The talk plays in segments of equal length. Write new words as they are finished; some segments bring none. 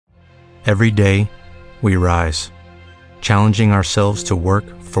Every day, we rise, challenging ourselves to work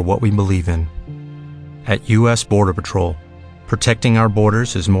for what we believe in. At U.S. Border Patrol, protecting our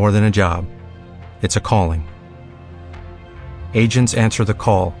borders is more than a job. It's a calling. Agents answer the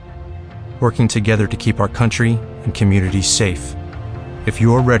call, working together to keep our country and communities safe. If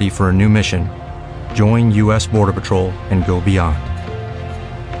you are ready for a new mission, join U.S. Border Patrol and go beyond.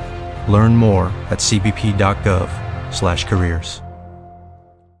 Learn more at cbp.gov/careers.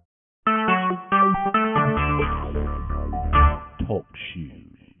 Talk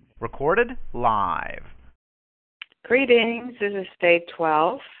shoes. Recorded live. Greetings. This is day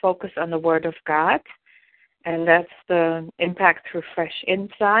 12, Focus on the Word of God, and that's the Impact Through Fresh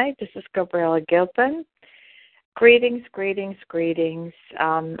Insight. This is Gabriella Gilpin. Greetings, greetings, greetings.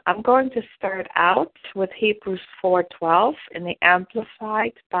 I'm going to start out with Hebrews 4:12 in the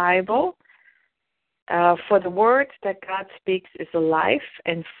Amplified Bible. For the word that God speaks is alive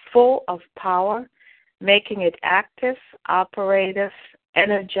and full of power, making it active, operative,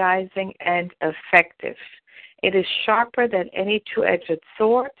 energizing, and effective. It is sharper than any two-edged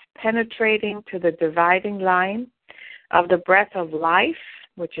sword, penetrating to the dividing line of the breath of life,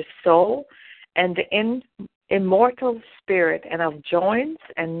 which is soul, and the immortal spirit, and of joints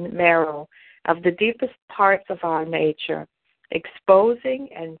and marrow, of the deepest parts of our nature, exposing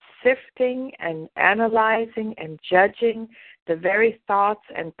and sifting and analyzing and judging the very thoughts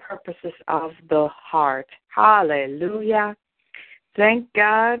and purposes of the heart. Hallelujah. Thank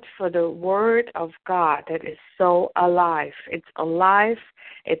God for the Word of God that is so alive. It's alive,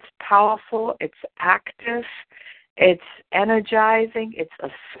 it's powerful, it's active, it's energizing, it's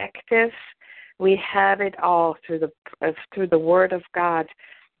effective. We have it all through the Word of God.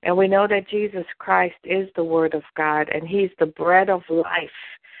 And we know that Jesus Christ is the Word of God, and He's the bread of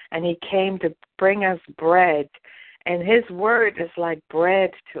life, and He came to bring us bread. And His Word is like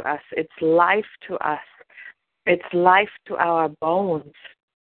bread to us. It's life to us. It's life to our bones.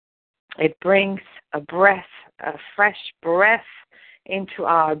 It brings a fresh breath into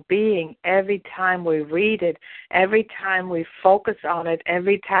our being every time we read it, every time we focus on it,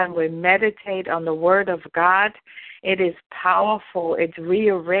 every time we meditate on the Word of God. It is powerful. It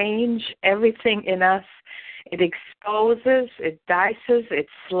rearranges everything in us. It exposes, it dices, it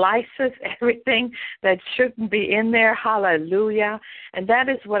slices everything that shouldn't be in there. Hallelujah. And that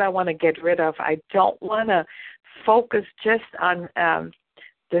is what I want to get rid of. I don't want to focus just on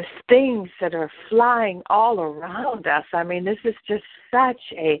the things that are flying all around us. I mean, this is just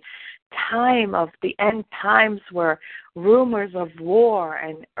such a time of the end times where rumors of war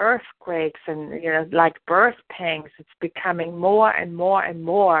and earthquakes and, like birth pangs, it's becoming more and more and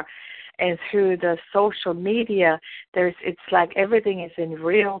more. And through the social media, it's like everything is in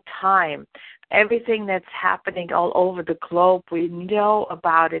real time. Everything that's happening all over the globe, we know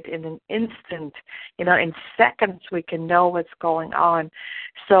about it in an instant. In seconds we can know what's going on.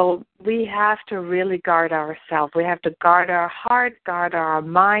 So we have to really guard ourselves. We have to guard our heart, guard our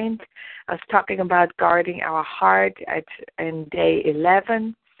mind. I was talking about guarding our heart in day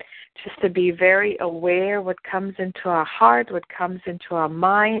 11, just to be very aware what comes into our heart, what comes into our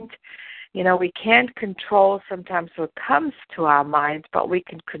mind. We can't control sometimes what comes to our minds, but we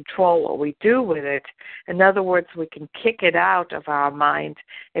can control what we do with it. In other words, we can kick it out of our mind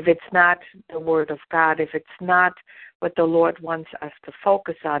if it's not the Word of God, if it's not what the Lord wants us to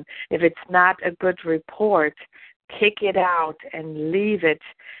focus on, if it's not a good report, kick it out and leave it.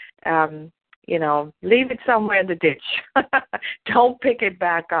 Leave it somewhere in the ditch. Don't pick it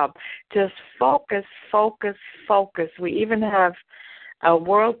back up. Just focus, focus, focus. We even have a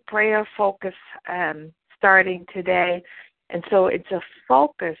World Prayer Focus starting today. And so it's a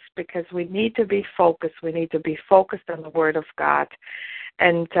focus because we need to be focused. We need to be focused on the Word of God.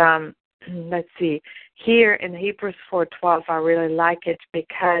 And let's see, here in Hebrews 4:12, I really like it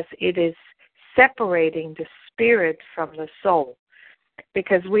because it is separating the spirit from the soul.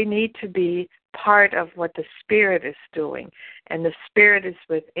 Because we need to be part of what the Spirit is doing. And the Spirit is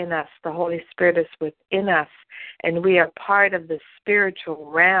within us. The Holy Spirit is within us. And we are part of the spiritual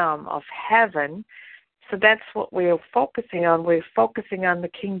realm of heaven. So that's what we are focusing on. We're focusing on the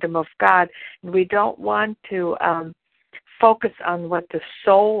kingdom of God. And we don't want to focus on what the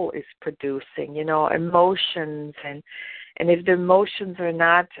soul is producing, emotions. And if the emotions are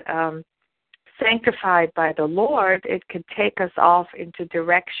not sanctified by the Lord, it could take us off into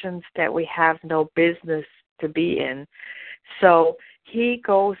directions that we have no business to be in. So He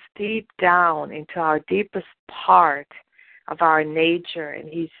goes deep down into our deepest part of our nature, and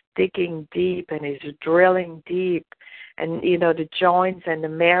He's digging deep and He's drilling deep and the joints and the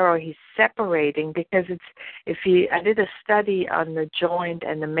marrow he's separating, because I did a study on the joint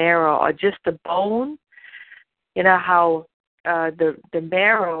and the marrow, or just the bone. How the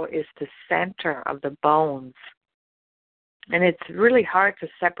marrow is the center of the bones, and it's really hard to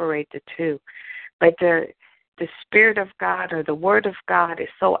separate the two. But the Spirit of God, or the Word of God, is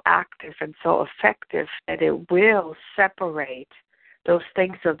so active and so effective that it will separate those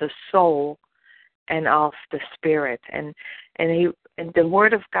things of the soul and of the spirit. And the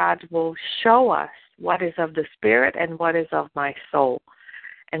Word of God will show us what is of the spirit and what is of my soul.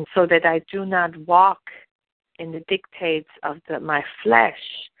 And so that I do not walk in the dictates of my flesh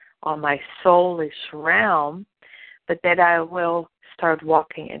or my soulish realm, but that I will start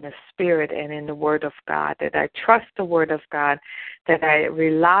walking in the Spirit and in the Word of God, that I trust the Word of God, that I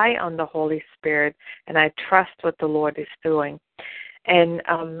rely on the Holy Spirit, and I trust what the Lord is doing. And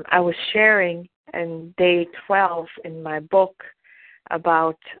I was sharing in day 12 in my book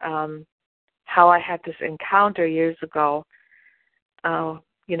about how I had this encounter years ago.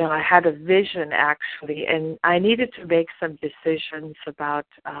 I had a vision, actually, and I needed to make some decisions about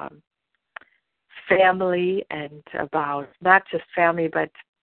family, and about not just family, but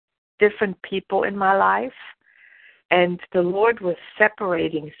different people in my life. And the Lord was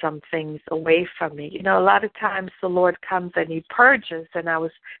separating some things away from me. A lot of times the Lord comes and He purges, and I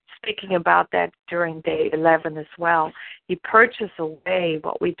was speaking about that during day 11 as well. He purges away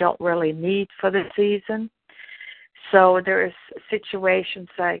what we don't really need for the season. So there's situations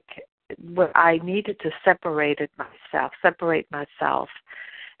like where I needed to separate myself.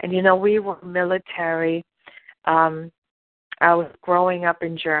 And, we were military. I was growing up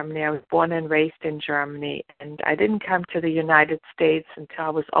in Germany. I was born and raised in Germany. And I didn't come to the United States until I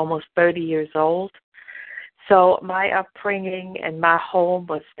was almost 30 years old. So my upbringing and my home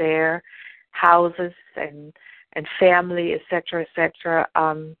was there, houses and family, et cetera, et cetera.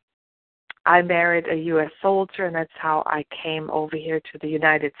 I married a U.S. soldier, and that's how I came over here to the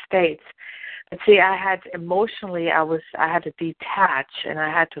United States. But see, I had to detach, and I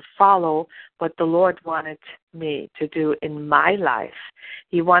had to follow what the Lord wanted me to do in my life.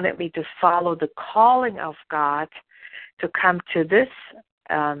 He wanted me to follow the calling of God to come to this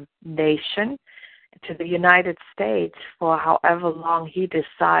nation, to the United States, for however long He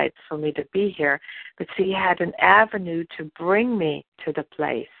decides for me to be here. But see, He had an avenue to bring me to the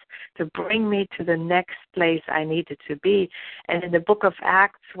place, to bring me to the next place I needed to be. And in the book of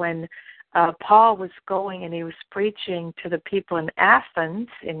Acts, when Paul was going and he was preaching to the people in Athens,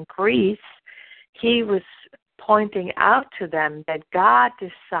 in Greece, he was pointing out to them that God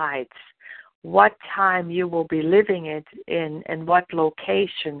decides what time you will be living in and what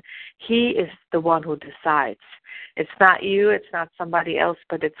location. He is the one who decides. It's not you, it's not somebody else,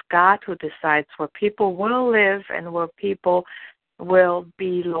 but it's God who decides where people will live and where people will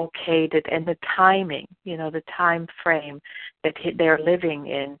be located, and the timing, the time frame that they're living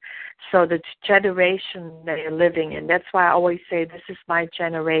in. So the generation that you're living in, that's why I always say, this is my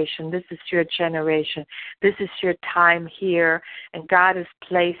generation, this is your generation, this is your time here, and God has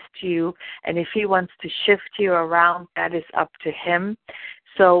placed you, and if He wants to shift you around, that is up to Him.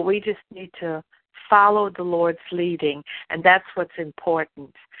 So we just need to follow the Lord's leading, and that's what's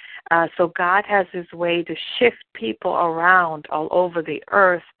important. So God has His way to shift people around all over the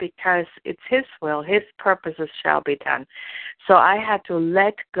earth, because it's His will, His purposes shall be done. So I had to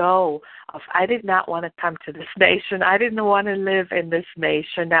let go of, I did not want to come to this nation. I didn't want to live in this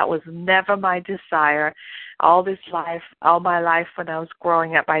nation. That was never my desire. All my life when I was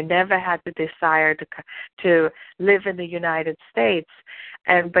growing up, I never had the desire to live in the United States.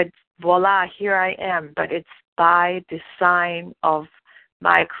 But voila, here I am. But it's by design of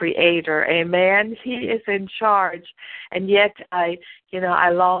my Creator. Amen. He is in charge. And yet I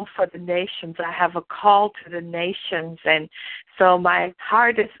long for the nations. I have a call to the nations. And so my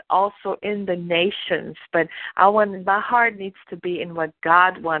heart is also in the nations. But my heart needs to be in what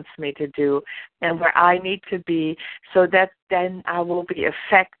God wants me to do and where I need to be, so that then I will be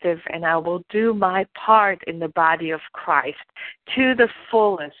effective and I will do my part in the body of Christ to the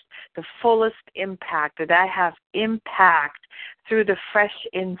fullest impact, that I have impact through the fresh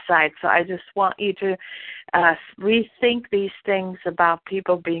insight. So I just want you to rethink these things about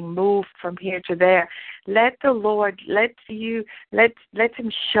people being moved from here to there. Let the Lord, let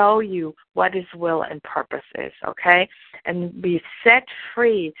Him show you what His will and purpose is, okay? And be set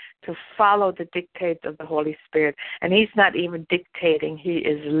free to follow the dictates of the Holy Spirit. And He's not even dictating, He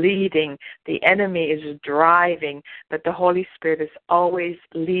is leading. The enemy is driving, but the Holy Spirit is always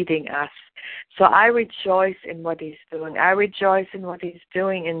leading us. So I rejoice in what He's doing. I rejoice in what He's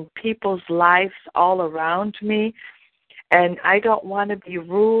doing in people's lives all around me. And I don't want to be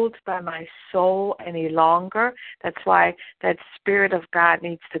ruled by my soul any longer. That's why that Spirit of God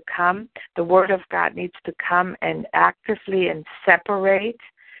needs to come. The Word of God needs to come and actively and separate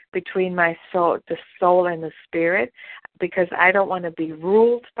between my soul, the soul and the spirit, because I don't want to be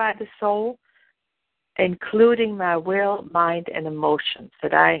ruled by the soul, including my will, mind, and emotions.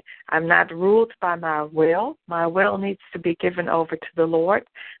 That I'm not ruled by my will. My will needs to be given over to the Lord.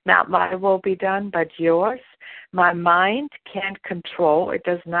 Not my will be done, but yours. My mind can't control. It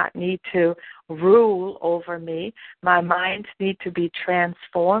does not need to rule over me. My mind needs to be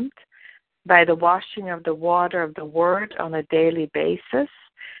transformed by the washing of the water of the Word on a daily basis.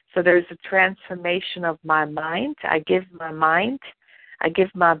 So there's a transformation of my mind. I give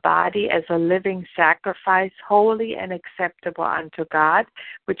my body as a living sacrifice, holy and acceptable unto God,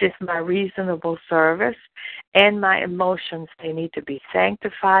 which is my reasonable service. And my emotions, they need to be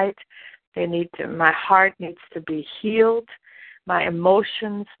sanctified. My heart needs to be healed. My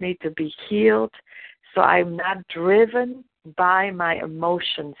emotions need to be healed. So I'm not driven by my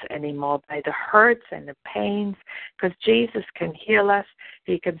emotions anymore, by the hurts and the pains, because Jesus can heal us.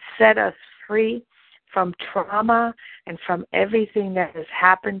 He can set us free from trauma and from everything that has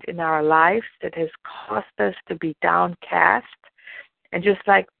happened in our lives that has caused us to be downcast. And just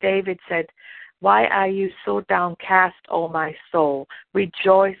like David said, why are you so downcast, O my soul?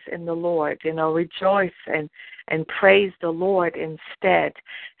 Rejoice in the Lord. Rejoice and praise the Lord instead.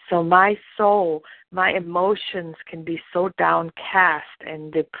 So my soul, my emotions can be so downcast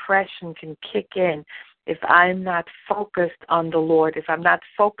and depression can kick in if I'm not focused on the Lord, if I'm not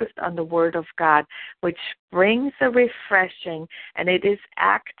focused on the Word of God, which brings a refreshing, and it is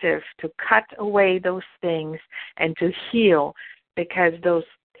active to cut away those things and to heal, because those,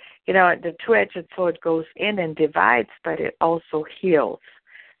 the two-edged sword goes in and divides, but it also heals.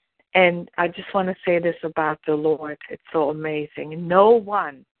 And I just want to say this about the Lord. It's so amazing. No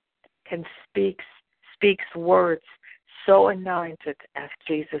one can speaks words so anointed as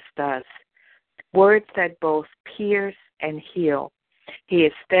Jesus does. Words that both pierce and heal. He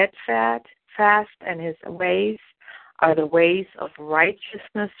is steadfast, and his ways are the ways of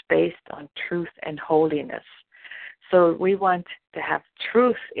righteousness based on truth and holiness. So we want to have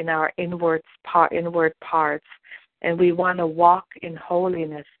truth in our inward parts, and we want to walk in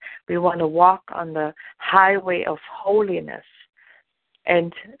holiness. We want to walk on the highway of holiness.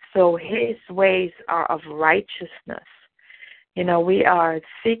 And so his ways are of righteousness. We are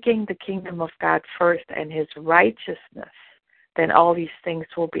seeking the kingdom of God first and his righteousness. Then all these things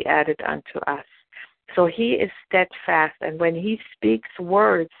will be added unto us. So he is steadfast, and when he speaks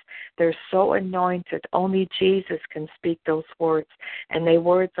words, they're so anointed. Only Jesus can speak those words, and they're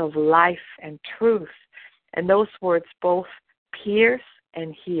words of life and truth. And those words both pierce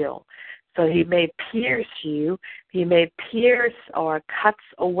and heal. So he may pierce you, he may pierce or cuts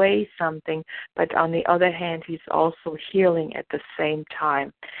away something, but on the other hand, he's also healing at the same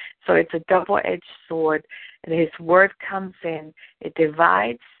time. So it's a double-edged sword, and his word comes in, it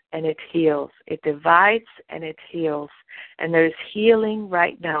divides and it heals. It divides and it heals. And there's healing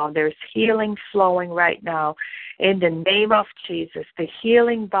right now. There's healing flowing right now. In the name of Jesus, the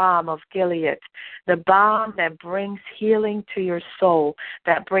healing balm of Gilead, the balm that brings healing to your soul,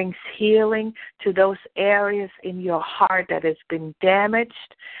 that brings healing to those areas in your heart that has been damaged.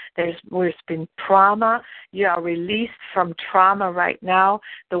 There's been trauma. You are released from trauma right now.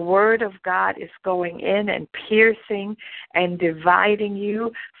 The Word of God is going in and piercing and dividing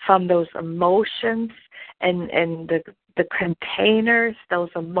you from those emotions and the containers, those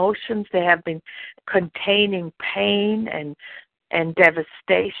emotions. They have been containing pain and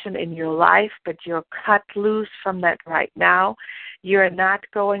devastation in your life, but you're cut loose from that right now. You're not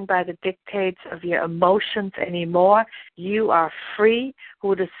going by the dictates of your emotions anymore. You are free.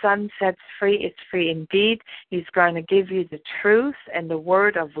 Who the Son sets free is free indeed. He's going to give you the truth and the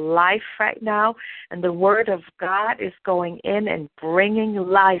word of life right now. And the word of God is going in and bringing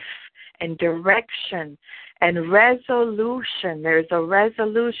life and direction and resolution. There's a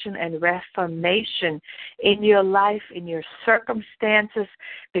resolution and reformation in your life, in your circumstances,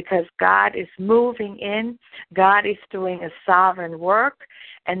 because God is moving in. God is doing a sovereign work,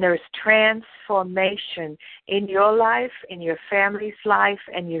 and there's transformation in your life, in your family's life,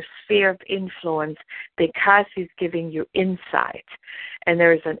 and your sphere of influence, because he's giving you insight. And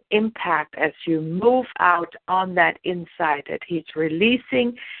there's an impact as you move out on that insight that he's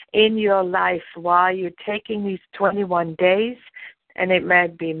releasing in your life while you're taking these 21 days. And it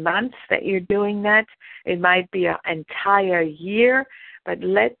might be months that you're doing that. It might be an entire year. But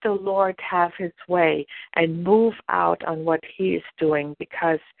let the Lord have his way and move out on what he is doing,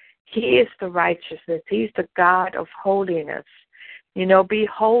 because He is the righteousness. He's the God of holiness. Be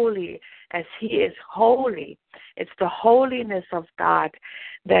holy as He is holy. It's the holiness of God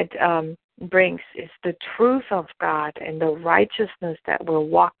that it's the truth of God and the righteousness that we're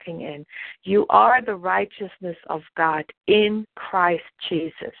walking in. You are the righteousness of God in Christ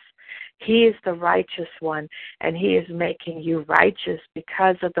Jesus. He is the righteous one, and He is making you righteous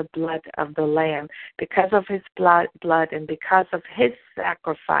because of the blood of the Lamb, because of His blood, and because of His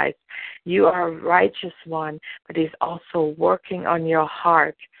sacrifice. You are a righteous one, but He's also working on your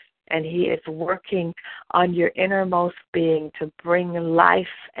heart, and He is working on your innermost being to bring life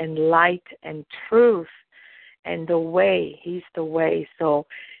and light and truth and the way. He's the way. So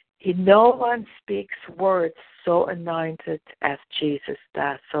no one speaks words so anointed as Jesus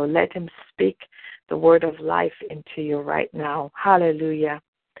does. So let Him speak the word of life into you right now. Hallelujah.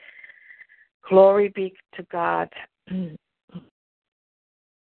 Glory be to God.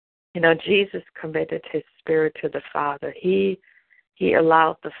 Jesus committed His spirit to the Father. He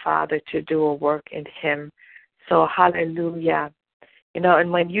allowed the Father to do a work in Him. So hallelujah.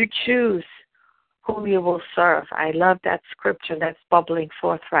 And when you choose whom you will serve, I love that scripture that's bubbling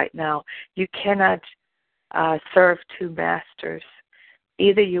forth right now. You cannot serve two masters.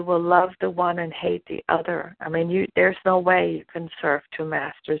 Either you will love the one and hate the other. There's no way you can serve two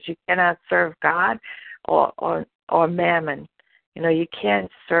masters. You cannot serve God or mammon. You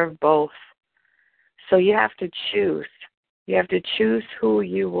can't serve both. So you have to choose. You have to choose who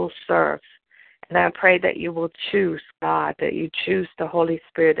you will serve. And I pray that you will choose God, that you choose the Holy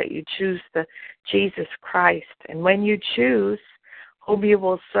Spirit, that you choose the Jesus Christ. And when you choose whom you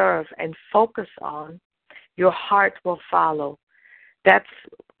will serve and focus on, your heart will follow. That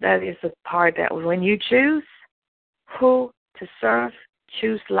is the part that when you choose who to serve,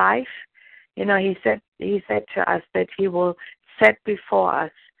 choose life. He said to us that He will set before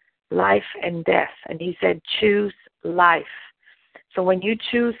us life and death. And He said, choose life. So when you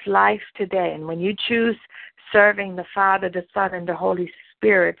choose life today, and when you choose serving the Father, the Son, and the Holy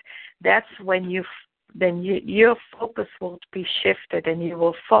Spirit, that's when your focus will be shifted, and you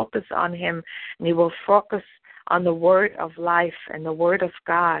will focus on Him, and you will focus on the Word of life and the Word of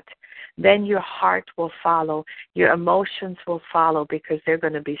God. Then your heart will follow. Your emotions will follow because they're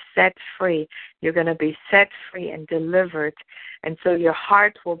going to be set free. You're going to be set free and delivered. And so your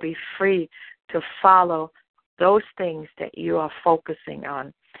heart will be free to follow those things that you are focusing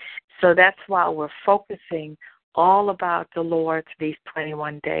on. So that's why we're focusing all about the Lord these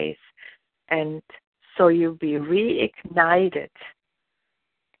 21 days. And so you'll be reignited.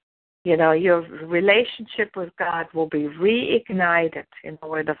 Your relationship with God will be reignited.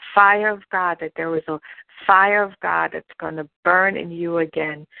 Where the fire of God, that there is a fire of God that's going to burn in you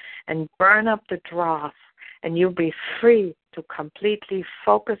again and burn up the dross. And you'll be free to completely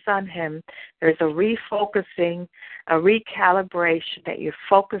focus on Him. There's a refocusing, a recalibration that you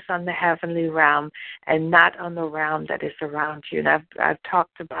focus on the heavenly realm and not on the realm that is around you. And I've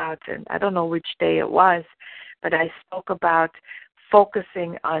talked about, and I don't know which day it was, but I spoke about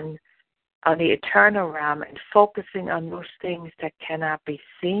focusing on the eternal realm and focusing on those things that cannot be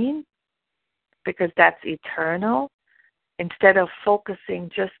seen, because that's eternal, instead of focusing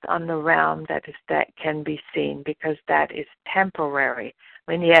just on the realm that can be seen, because that is temporary.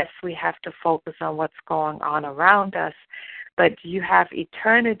 Yes, we have to focus on what's going on around us, but you have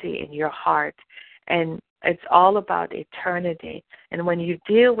eternity in your heart, and it's all about eternity. And when you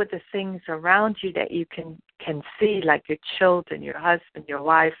deal with the things around you that you can see, like your children, your husband, your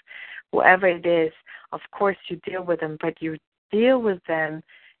wife, whoever it is, of course you deal with them, but you deal with them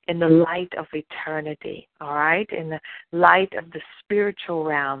in the light of eternity, all right? In the light of the spiritual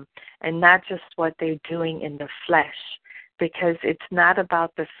realm, and not just what they're doing in the flesh, because it's not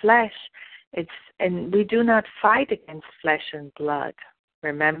about the flesh. And we do not fight against flesh and blood.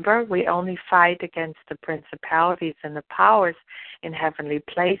 Remember, we only fight against the principalities and the powers in heavenly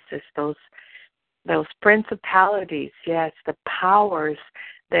places. Those principalities, yes, the powers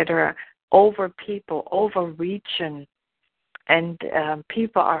that are over people, over region. And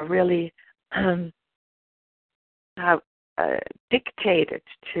people are really dictated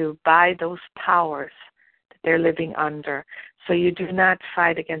to by those powers that they're living under. So you do not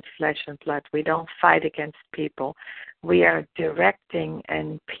fight against flesh and blood. We don't fight against people. We are directing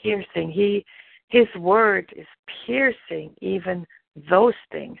and piercing. His word is piercing even those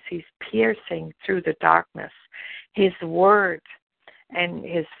things. He's piercing through the darkness. His word and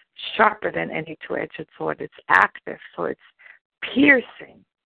is sharper than any two-edged sword. It's active, so it's piercing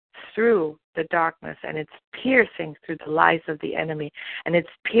through the darkness, and it's piercing through the lies of the enemy, and it's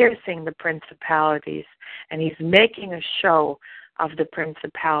piercing the principalities, and he's making a show of the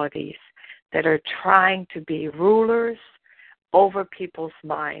principalities that are trying to be rulers over people's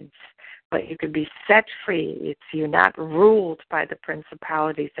minds. But you can be set free. You're not ruled by the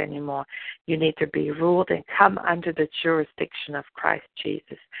principalities anymore. You need to be ruled and come under the jurisdiction of Christ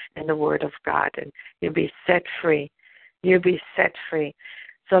Jesus and the Word of God, and you'll be set free. You'll be set free.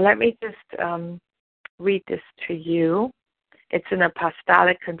 So let me just read this to you. It's an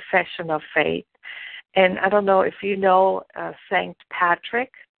apostolic confession of faith. And I don't know if you know St.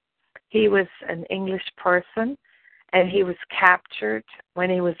 Patrick. He was an English person, and he was captured when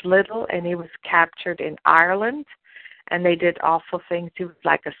he was little, and he was captured in Ireland, and they did awful things. He was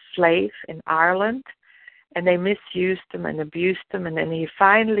like a slave in Ireland, and they misused him and abused him, and then he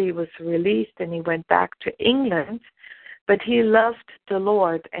finally was released, and he went back to England, but he loved the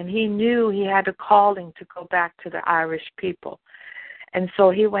Lord, and he knew he had a calling to go back to the Irish people. And so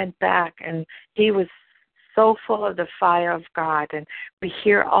he went back, and he was so full of the fire of God, and we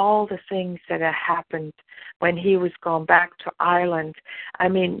hear all the things that had happened when he was going back to Ireland. I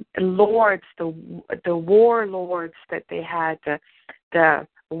mean, lords, the warlords that they had, the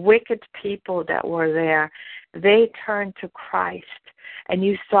wicked people that were there, they turned to Christ, and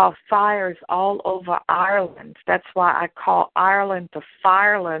you saw fires all over Ireland. That's why I call Ireland the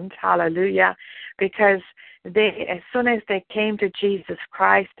Fireland, hallelujah, because they, as soon as they came to Jesus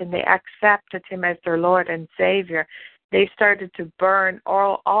Christ and they accepted him as their Lord and Savior, they started to burn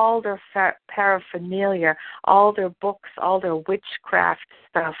all their paraphernalia, all their books, all their witchcraft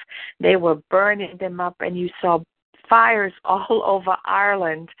stuff. They were burning them up, and you saw fires all over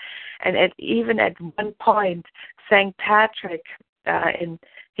Ireland. And even at one point, St. Patrick,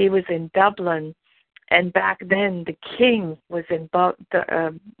 he was in Dublin, and back then the king was in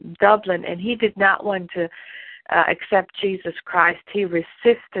Dublin, and he did not want to accept Jesus Christ. He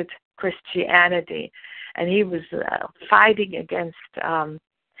resisted Christianity, and he was fighting against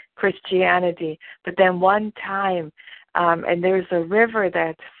Christianity. But then one time, and there's a river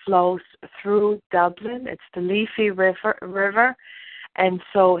that flows through Dublin. It's the Liffey River. And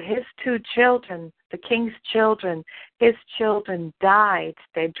so his two children, the king's children, his children died.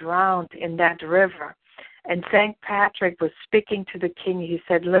 They drowned in that river. And St. Patrick was speaking to the king. He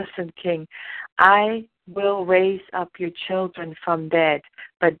said, "Listen, king, I will raise up your children from dead,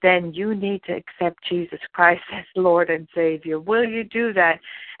 but then you need to accept Jesus Christ as Lord and Savior. Will you do that?"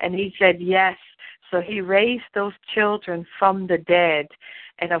 And he said, "Yes." So he raised those children from the dead.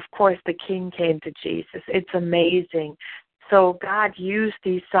 And of course, the king came to Jesus. It's amazing. So God used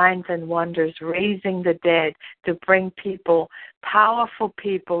these signs and wonders, raising the dead, to bring people, powerful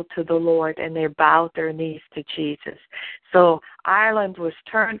people, to the Lord, and they bowed their knees to Jesus. So Ireland was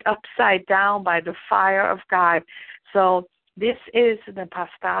turned upside down by the fire of God. So this is an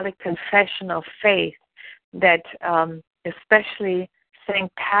apostolic confession of faith that especially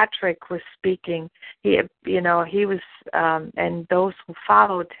St. Patrick was speaking. He was, and those who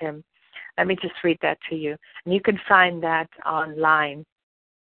followed him. Let me just read that to you. And you can find that online.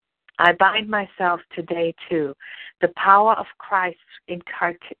 I bind myself today to the power of Christ's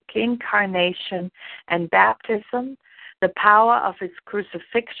incarnation and baptism, the power of his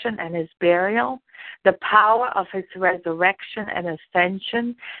crucifixion and his burial, the power of his resurrection and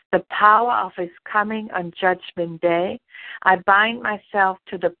ascension, the power of his coming on Judgment Day. I bind myself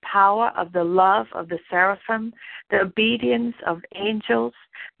to the power of the love of the seraphim, the obedience of angels,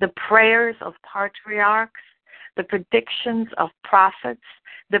 the prayers of patriarchs, the predictions of prophets,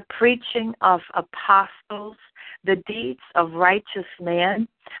 the preaching of apostles, the deeds of righteous men.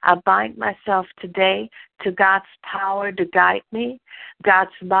 I bind myself today to God's power to guide me,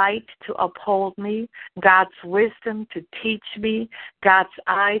 God's light to uphold me, God's wisdom to teach me, God's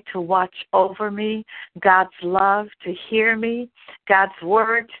eye to watch over me, God's love to hear me, God's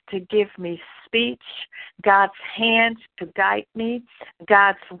word to give me speech, God's hand to guide me,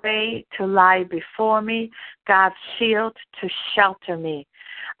 God's way to lie before me, God's shield to shelter me.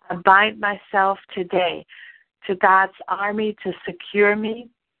 I bind myself today to God's army to secure me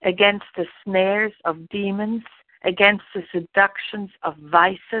against the snares of demons, against the seductions of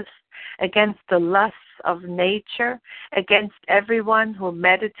vices, against the lusts of nature, against everyone who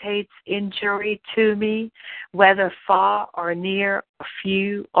meditates injury to me, whether far or near,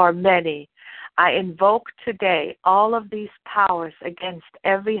 few or many. I invoke today all of these powers against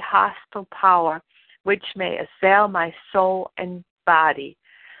every hostile power which may assail my soul and body.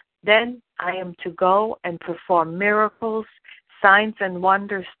 Then I am to go and perform miracles, signs and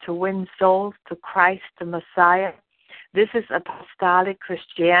wonders to win souls to Christ the Messiah. This is apostolic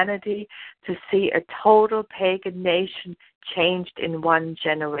Christianity, to see a total pagan nation changed in one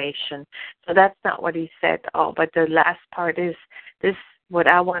generation. So that's not what he said. Oh, but the last part is this, what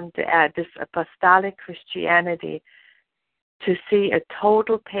I wanted to add, this apostolic Christianity, to see a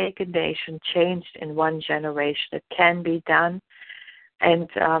total pagan nation changed in one generation. It can be done. And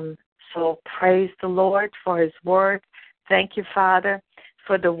so praise the Lord for his word. Thank you, Father,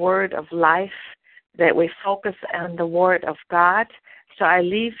 for the word of life, that we focus on the word of God. So I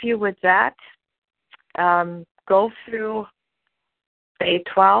leave you with that. Go through day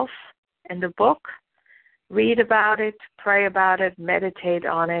 12 in the book, read about it, pray about it, meditate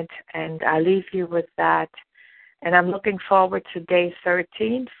on it, and I leave you with that. And I'm looking forward to day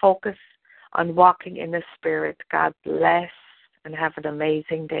 13, focus on walking in the Spirit. God bless and have an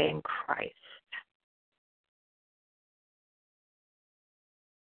amazing day in Christ.